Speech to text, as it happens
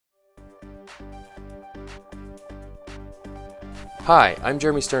Hi, I'm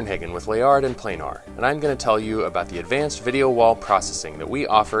Jeremy Sternhagen with Leyard and Planar, and I'm going to tell you about the advanced video wall processing that we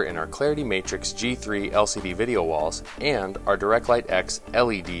offer in our Clarity Matrix G3 LCD video walls and our DirectLight X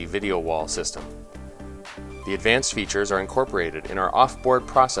LED video wall system. The advanced features are incorporated in our off-board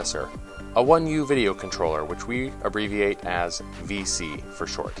processor, a 1U video controller, which we abbreviate as VC for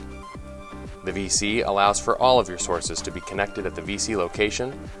short. The VC allows for all of your sources to be connected at the VC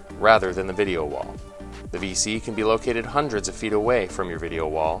location rather than the video wall. The VC can be located hundreds of feet away from your video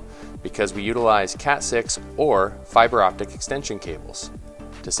wall because we utilize Cat6 or fiber optic extension cables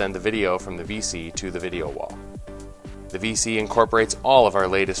to send the video from the VC to the video wall. The VC incorporates all of our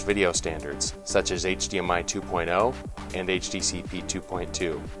latest video standards, such as HDMI 2.0 and HDCP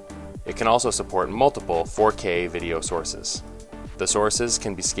 2.2. It can also support multiple 4K video sources. The sources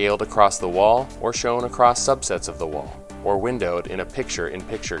can be scaled across the wall or shown across subsets of the wall, or windowed in a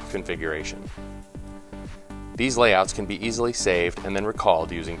picture-in-picture configuration. These layouts can be easily saved and then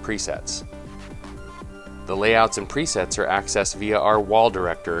recalled using presets. The layouts and presets are accessed via our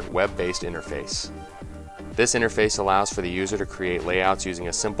WallDirector web-based interface. This interface allows for the user to create layouts using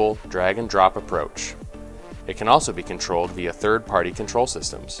a simple drag-and-drop approach. It can also be controlled via third-party control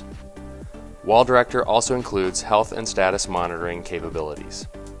systems. WallDirector also includes health and status monitoring capabilities.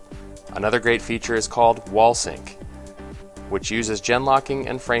 Another great feature is called WallSync, which uses gen locking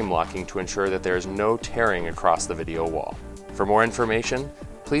and frame locking to ensure that there is no tearing across the video wall. For more information,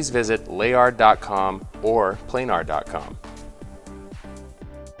 please visit Leyard.com or Planar.com.